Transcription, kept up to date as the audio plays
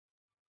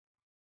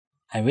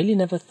I really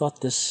never thought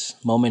this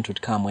moment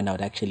would come when I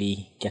would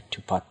actually get to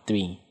part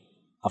 3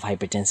 of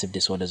hypertensive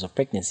disorders of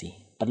pregnancy.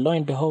 But lo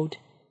and behold,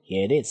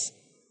 here it is.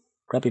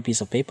 Grab a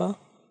piece of paper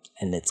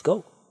and let's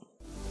go.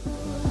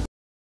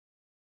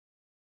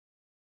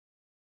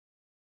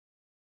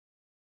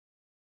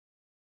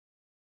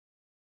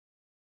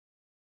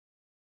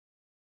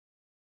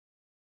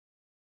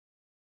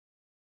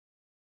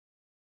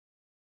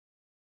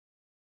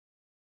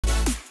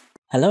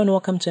 Hello and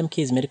welcome to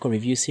MK's Medical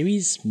Review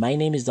Series. My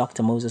name is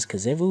Dr. Moses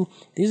Kazevu.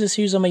 This is a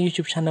series on my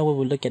YouTube channel where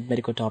we look at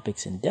medical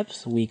topics in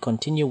depth. We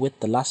continue with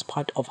the last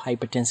part of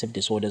hypertensive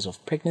disorders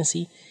of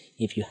pregnancy.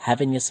 If you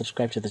haven't yet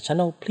subscribed to the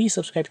channel, please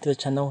subscribe to the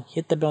channel,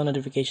 hit the bell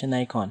notification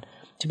icon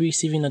to be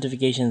receiving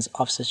notifications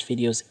of such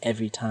videos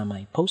every time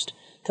I post.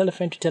 Tell a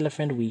friend,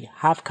 we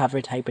have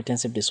covered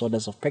hypertensive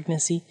disorders of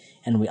pregnancy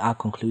and we are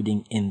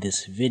concluding in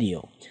this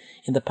video.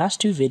 In the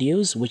past 2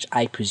 videos, which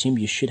I presume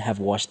you should have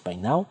watched by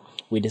now,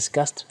 we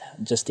discussed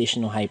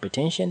gestational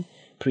hypertension,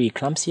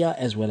 pre-eclampsia,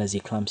 as well as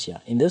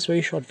eclampsia. In this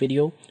very short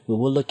video, we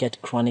will look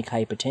at chronic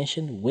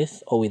hypertension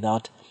with or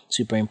without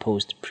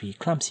superimposed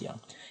pre-eclampsia.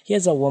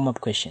 Here's a warm-up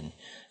question.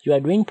 You are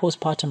doing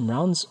postpartum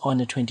rounds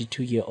on a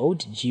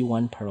 22-year-old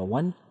G1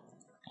 para-1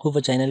 who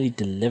vaginally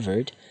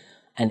delivered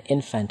an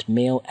infant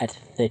male at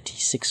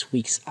 36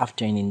 weeks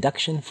after an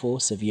induction for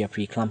severe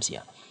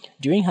pre-eclampsia.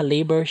 During her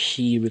labor,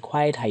 she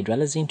required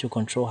hydralazine to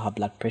control her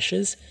blood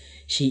pressures.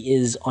 She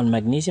is on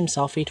magnesium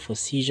sulfate for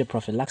seizure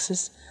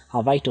prophylaxis.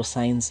 Her vital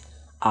signs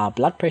are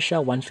blood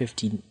pressure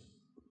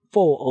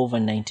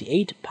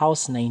 154/98,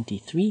 pulse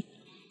 93,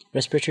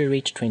 respiratory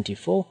rate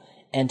 24,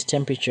 and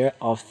temperature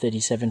of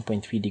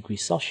 37.3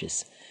 degrees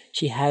Celsius.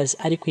 She has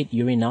adequate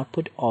urine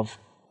output of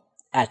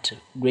at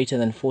greater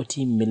than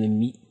 40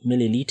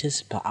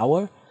 milliliters per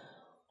hour.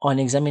 On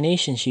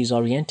examination, she is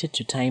oriented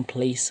to time,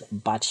 place,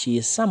 but she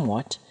is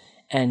somnolent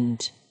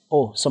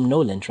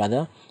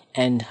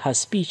and her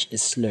speech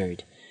is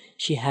slurred.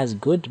 She has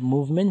good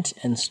movement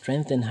and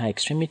strength in her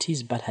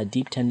extremities, but her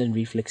deep tendon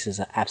reflexes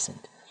are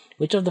absent.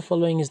 Which of the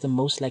following is the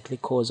most likely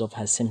cause of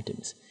her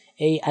symptoms?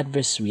 A.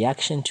 Adverse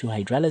reaction to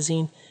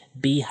hydralazine.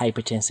 B.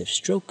 Hypertensive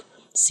stroke.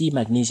 C.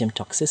 Magnesium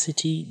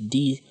toxicity.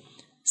 D.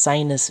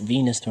 Sinus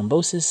venous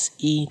thrombosis.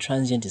 E.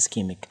 Transient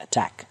ischemic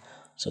attack.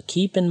 So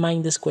keep in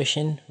mind this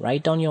question,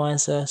 write down your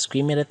answer,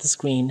 scream it at the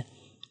screen.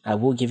 I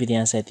will give you the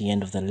answer at the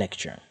end of the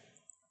lecture.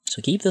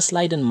 So keep the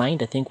slide in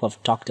mind. I think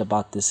we've talked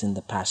about this in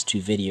the past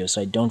 2 videos,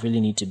 so I don't really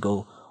need to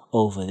go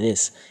over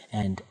this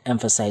and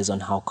emphasize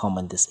on how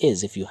common this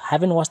is. If you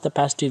haven't watched the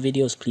past 2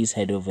 videos, please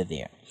head over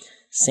there.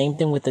 Same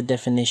thing with the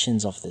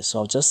definitions of this. So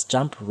I'll just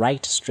jump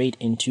right straight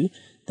into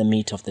the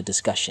meat of the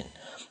discussion.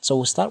 So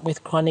we'll start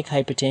with chronic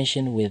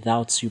hypertension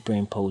without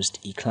superimposed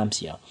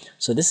eclampsia.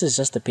 So this is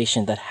just a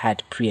patient that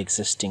had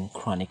pre-existing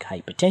chronic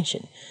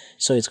hypertension.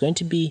 So it's going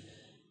to be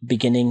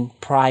beginning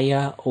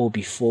prior or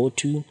before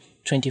to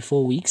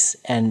 24 weeks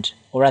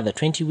or rather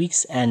 20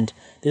 weeks, and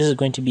this is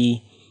going to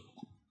be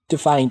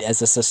defined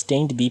as a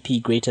sustained BP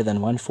greater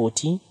than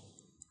 140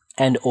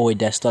 and or a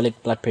diastolic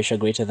blood pressure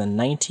greater than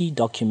 90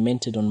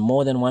 documented on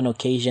more than one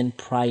occasion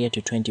prior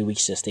to 20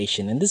 weeks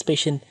gestation. And this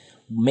patient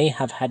may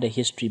have had a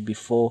history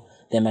before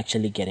them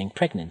actually getting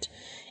pregnant.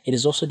 It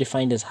is also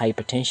defined as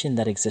hypertension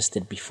that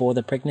existed before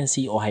the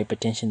pregnancy or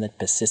hypertension that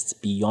persists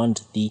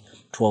beyond the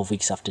 12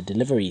 weeks after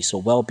delivery, so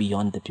well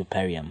beyond the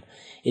puerperium.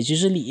 It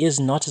usually is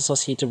not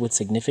associated with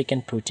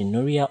significant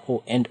proteinuria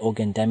or end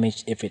organ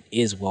damage if it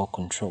is well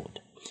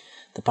controlled.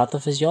 The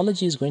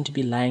pathophysiology is going to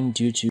be lying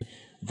due to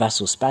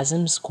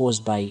vasospasms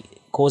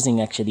causing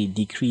actually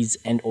decreased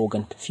end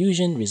organ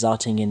perfusion,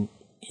 resulting in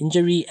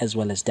injury as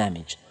well as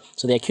damage.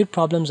 So the acute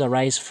problems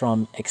arise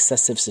from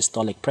excessive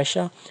systolic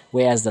pressure,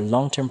 whereas the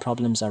long-term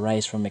problems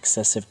arise from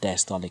excessive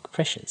diastolic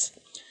pressures.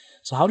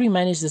 So how do we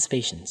manage these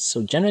patients?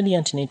 So generally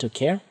antenatal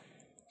care.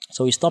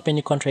 So we stop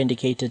any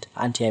contraindicated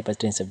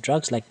antihypertensive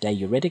drugs like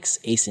diuretics,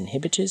 ACE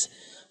inhibitors.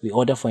 We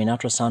order for an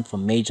ultrasound for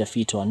major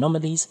fetal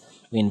anomalies.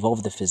 We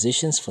involve the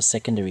physicians for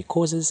secondary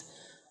causes.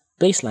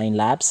 Baseline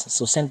labs,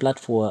 so send blood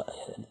for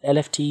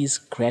LFTs,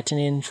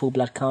 creatinine, full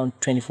blood count,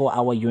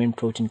 24-hour urine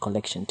protein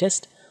collection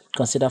test.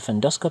 Consider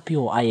fundoscopy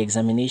or eye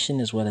examination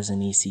as well as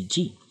an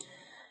ECG.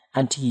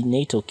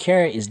 Antenatal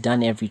care is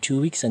done every 2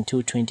 weeks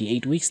until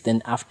 28 weeks.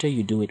 Then after,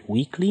 you do it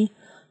weekly.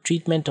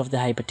 Treatment of the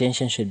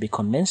hypertension should be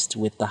commenced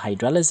with the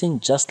hydralazine,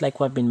 just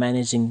like we've been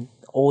managing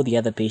all the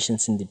other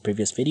patients in the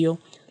previous video,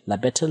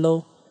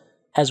 labetalol,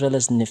 as well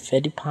as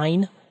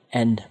nifedipine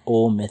and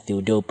or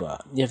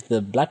methyldopa. If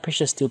the blood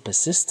pressure still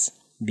persists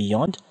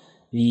beyond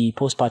the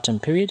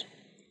postpartum period,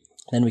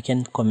 then we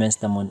can commence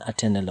them on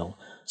atenolol.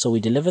 So we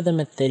deliver them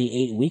at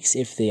 38 weeks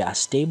if they are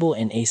stable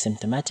and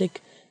asymptomatic.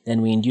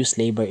 Then we induce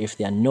labor if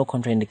there are no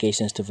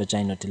contraindications to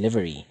vaginal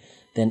delivery.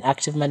 Then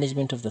active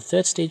management of the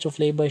 3rd stage of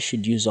labor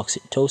should use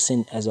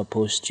oxytocin as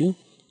opposed to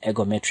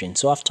ergometrin.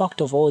 So I've talked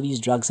of all these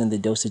drugs and the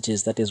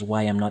dosages. That is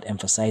why I'm not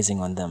emphasizing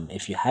on them.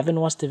 If you haven't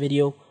watched the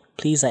video,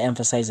 please, I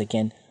emphasize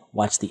again,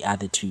 watch the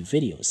other 2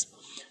 videos.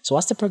 So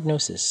what's the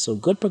prognosis? So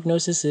good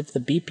prognosis if the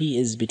BP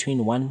is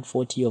between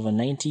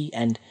 140/90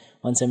 and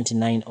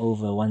 179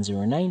 over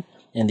 109,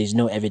 and there's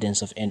no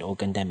evidence of end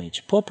organ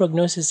damage. Poor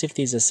prognosis if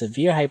there's a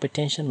severe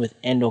hypertension with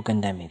end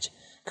organ damage,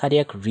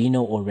 cardiac,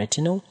 renal, or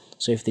retinal.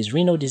 So if there's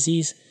renal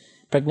disease,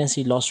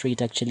 pregnancy loss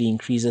rate actually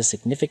increases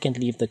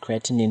significantly if the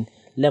creatinine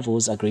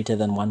levels are greater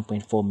than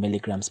 1.4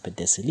 milligrams per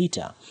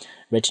deciliter.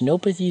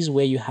 Retinopathies,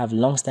 where you have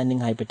long-standing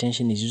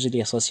hypertension, is usually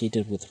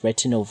associated with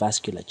retinal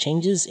vascular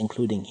changes,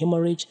 including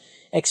hemorrhage,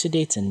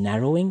 exudates, and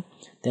narrowing.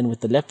 Then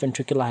with the left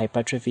ventricular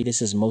hypertrophy,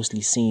 this is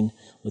mostly seen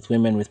with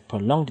women with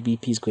prolonged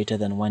BPs greater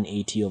than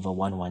 180 over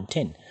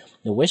 110.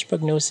 The worst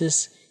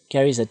prognosis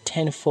carries a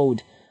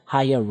 10-fold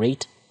higher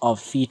rate of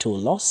fetal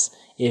loss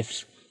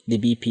if the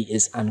BP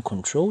is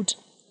uncontrolled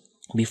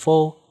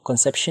before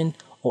conception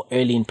or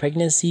early in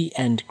pregnancy,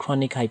 and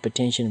chronic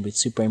hypertension with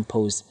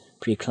superimposed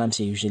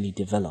pre-eclampsia usually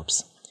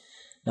develops.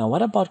 Now,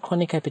 what about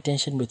chronic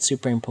hypertension with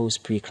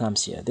superimposed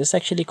pre-eclampsia? This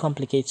actually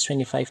complicates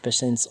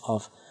 25%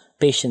 of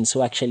patients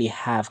who actually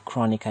have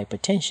chronic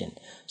hypertension.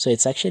 So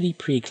it's actually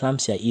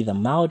pre-eclampsia, either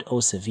mild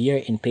or severe,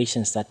 in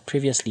patients that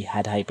previously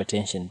had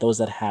hypertension, those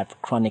that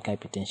have chronic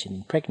hypertension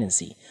in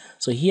pregnancy.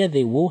 So here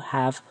they will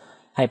have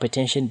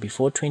hypertension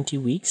before 20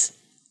 weeks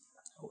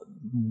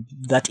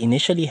that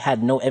initially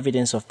had no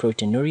evidence of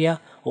proteinuria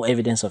or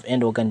evidence of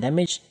end organ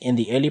damage in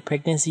the early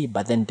pregnancy,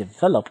 but then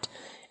developed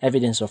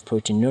evidence of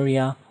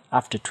proteinuria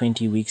after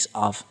 20 weeks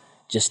of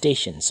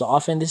gestation. So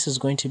often this is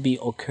going to be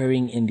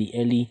occurring in the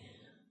early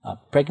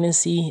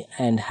pregnancy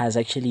and has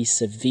actually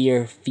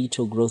severe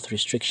fetal growth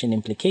restriction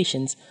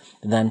implications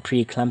than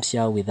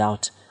preeclampsia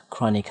without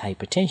chronic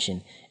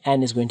hypertension,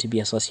 and is going to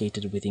be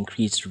associated with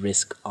increased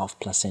risk of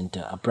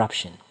placenta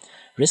abruption.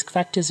 Risk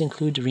factors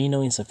include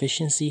renal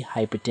insufficiency,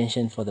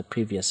 hypertension for the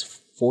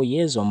previous 4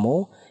 years or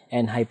more,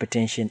 and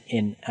hypertension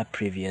in a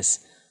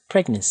previous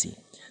pregnancy.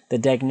 The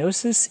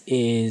diagnosis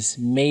is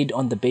made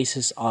on the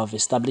basis of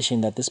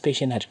establishing that this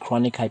patient had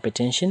chronic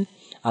hypertension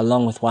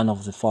along with one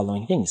of the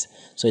following things.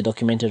 So a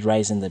documented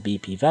rise in the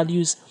BP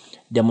values,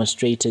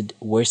 demonstrated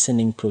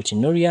worsening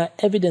proteinuria,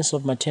 evidence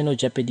of maternal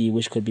jeopardy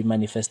which could be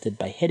manifested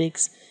by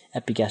headaches,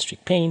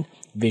 epigastric pain,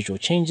 visual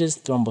changes,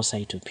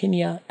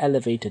 thrombocytopenia,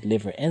 elevated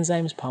liver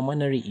enzymes,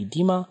 pulmonary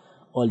edema,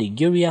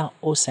 oliguria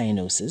or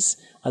cyanosis,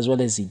 as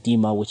well as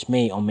edema which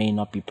may or may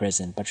not be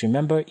present. But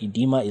remember,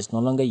 edema is no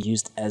longer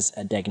used as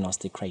a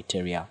diagnostic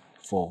criteria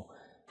for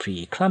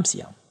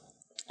pre-eclampsia.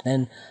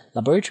 Then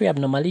laboratory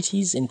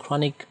abnormalities in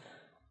chronic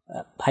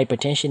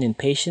hypertension in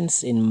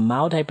patients. In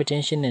mild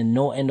hypertension and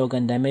no end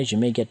organ damage, you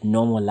may get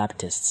normal lab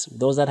tests.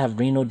 Those that have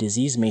renal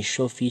disease may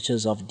show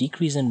features of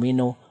decrease in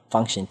renal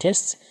function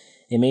tests.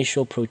 They may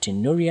show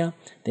proteinuria.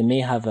 They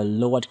may have a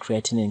lowered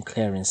creatinine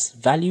clearance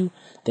value.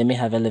 They may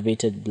have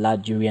elevated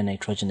blood urea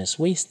nitrogenous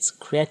wastes,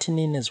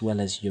 creatinine, as well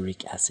as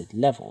uric acid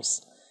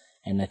levels.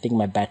 And I think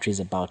my battery is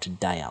about to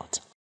die out.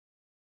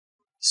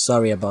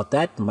 Sorry about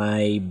that.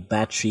 My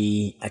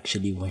battery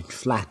actually went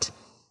flat.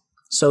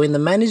 So in the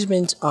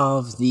management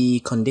of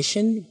the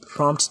condition,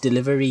 prompt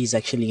delivery is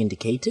actually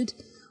indicated.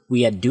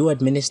 We do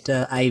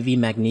administer IV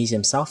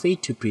magnesium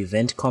sulfate to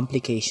prevent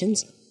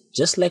complications.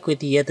 Just like with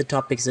the other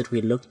topics that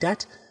we looked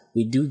at,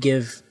 we do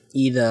give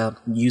either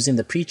using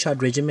the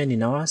pre-chart regimen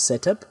in our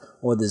setup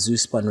or the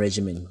Zuspon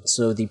regimen.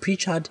 So the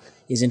pre-chart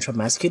is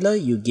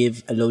intramuscular. You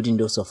give a loading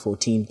dose of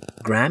 14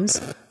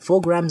 grams,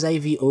 4 grams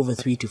IV over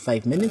 3 to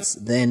 5 minutes,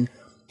 then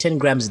 10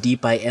 grams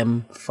deep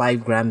IM,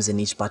 5 grams in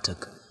each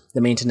buttock.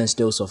 The maintenance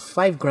dose of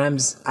 5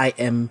 grams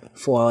IM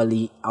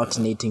 4-hourly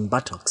alternating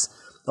buttocks.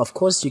 Of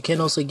course, you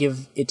can also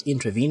give it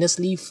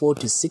intravenously, 4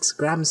 to 6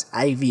 grams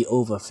IV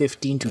over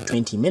 15 to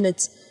 20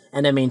 minutes,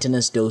 and a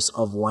maintenance dose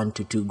of 1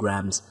 to 2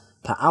 grams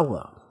per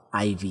hour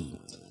IV.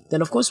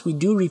 Then, of course, we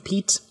do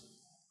repeat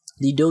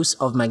the dose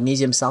of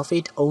magnesium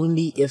sulfate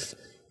only if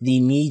the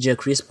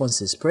knee-jerk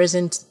response is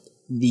present,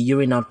 the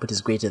urine output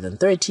is greater than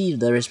 30,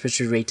 the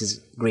respiratory rate is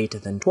greater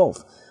than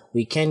 12.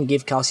 We can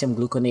give calcium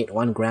gluconate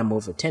 1 gram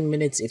over 10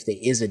 minutes if there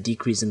is a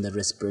decrease in the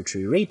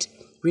respiratory rate.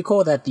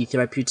 Recall that the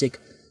therapeutic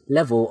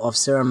level of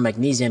serum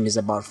magnesium is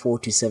about 4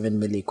 to 7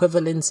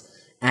 milliequivalents,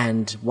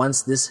 and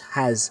once this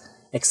has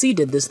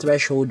exceeded this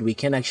threshold, we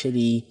can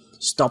actually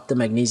stop the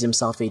magnesium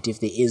sulfate if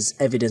there is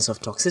evidence of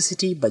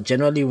toxicity, but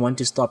generally we want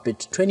to stop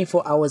it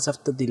 24 hours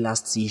after the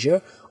last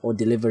seizure or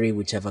delivery,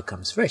 whichever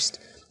comes first.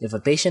 If a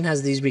patient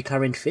has these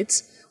recurrent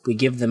fits, we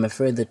give them a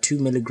further 2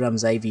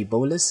 milligrams IV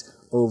bolus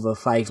over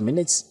 5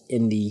 minutes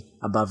in the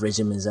above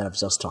regimens that I've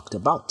just talked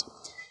about.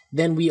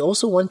 Then we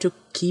also want to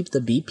keep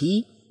the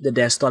BP, the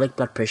diastolic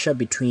blood pressure,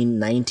 between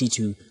 90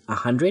 to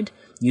 100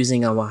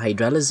 using our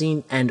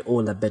hydralazine and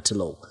or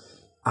labetalol.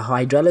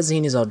 Our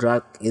hydralazine is a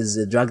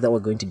drug that we're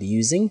going to be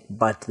using,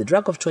 but the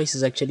drug of choice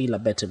is actually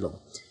labetalol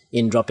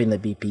in dropping the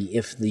BP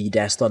if the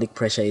diastolic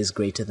pressure is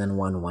greater than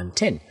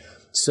 110.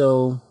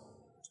 So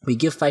we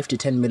give 5 to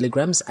 10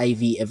 milligrams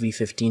IV every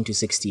 15 to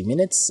 60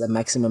 minutes, a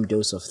maximum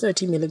dose of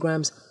 30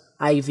 milligrams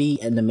IV,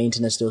 and a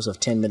maintenance dose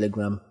of 10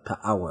 milligram per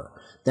hour.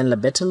 Then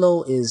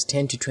labetalol is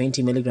 10 to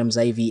 20 milligrams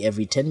IV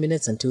every 10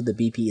 minutes until the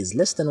BP is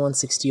less than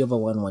 160 over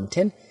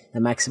 110,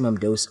 a maximum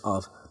dose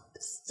of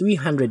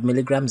 300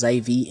 milligrams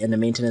IV and a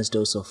maintenance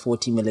dose of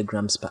 40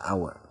 milligrams per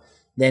hour.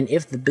 Then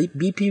if the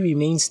BP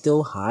remains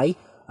still high,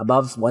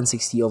 above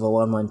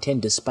 160/110,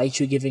 despite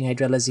you giving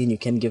hydralazine, you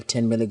can give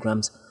 10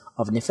 milligrams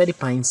of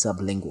nifedipine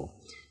sublingual.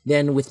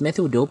 Then with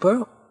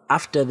methyl-dopa,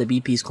 after the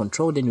BP is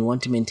controlled and you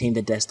want to maintain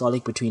the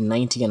diastolic between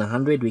 90 and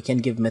 100, we can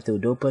give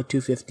methyl-dopa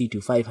 250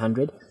 to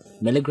 500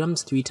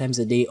 milligrams 3 times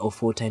a day or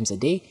 4 times a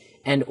day,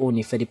 and or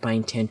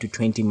nifedipine 10 to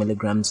 20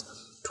 milligrams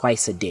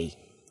twice a day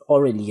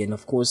orally. And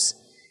of course,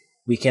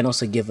 we can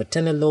also give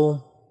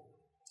atenolol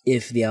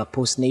if their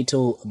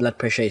postnatal blood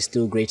pressure is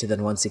still greater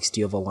than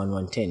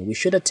 160/110. We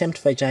should attempt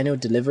vaginal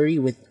delivery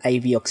with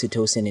IV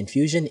oxytocin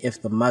infusion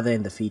if the mother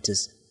and the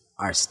fetus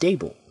are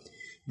stable.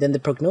 Then the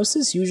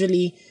prognosis,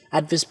 usually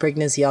adverse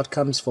pregnancy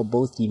outcomes for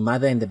both the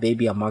mother and the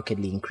baby are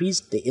markedly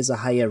increased. There is a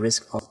higher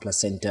risk of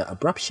placenta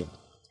abruption.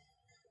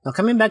 Now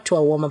coming back to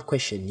our warm-up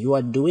question, you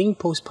are doing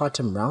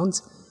postpartum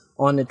rounds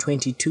on a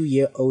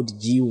 22-year-old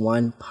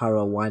G1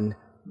 para-1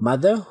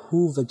 mother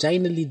who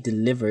vaginally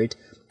delivered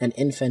an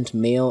infant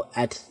male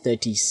at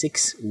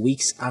 36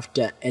 weeks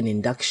after an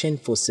induction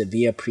for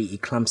severe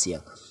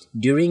pre-eclampsia.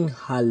 During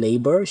her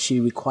labor, she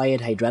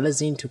required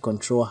hydralazine to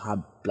control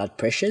her blood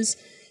pressures.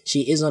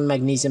 She is on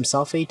magnesium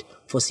sulfate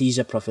for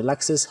seizure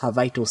prophylaxis. Her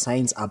vital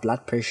signs are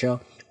blood pressure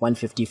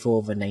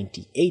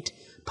 154/98,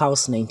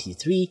 pulse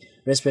 93,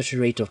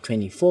 respiratory rate of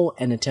 24,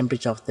 and a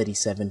temperature of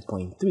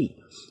 37.3.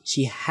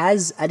 She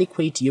has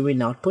adequate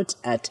urine output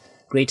at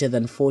greater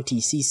than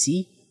 40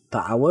 cc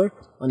per hour.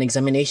 On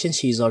examination,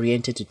 she is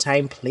oriented to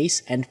time,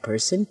 place, and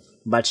person,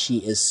 but she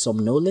is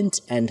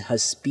somnolent and her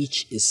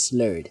speech is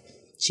slurred.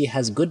 She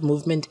has good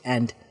movement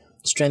and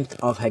strength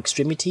of her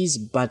extremities,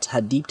 but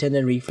her deep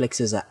tendon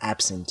reflexes are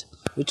absent.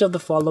 Which of the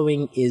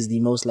following is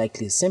the most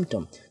likely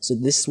symptom? So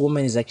this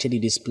woman is actually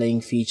displaying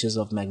features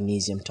of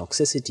magnesium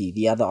toxicity.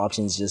 The other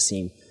options just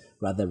seem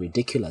rather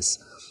ridiculous.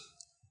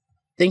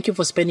 Thank you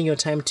for spending your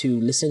time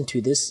to listen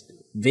to this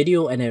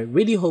video, and I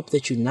really hope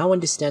that you now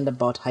understand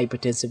about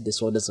hypertensive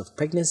disorders of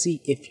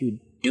pregnancy. If you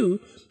do,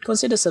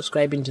 consider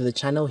subscribing to the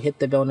channel, hit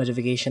the bell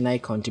notification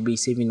icon to be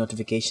receiving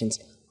notifications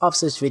of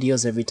such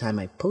videos every time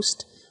I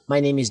post. My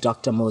name is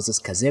Dr. Moses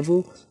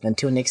Kazevu.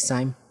 Until next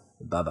time,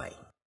 bye-bye.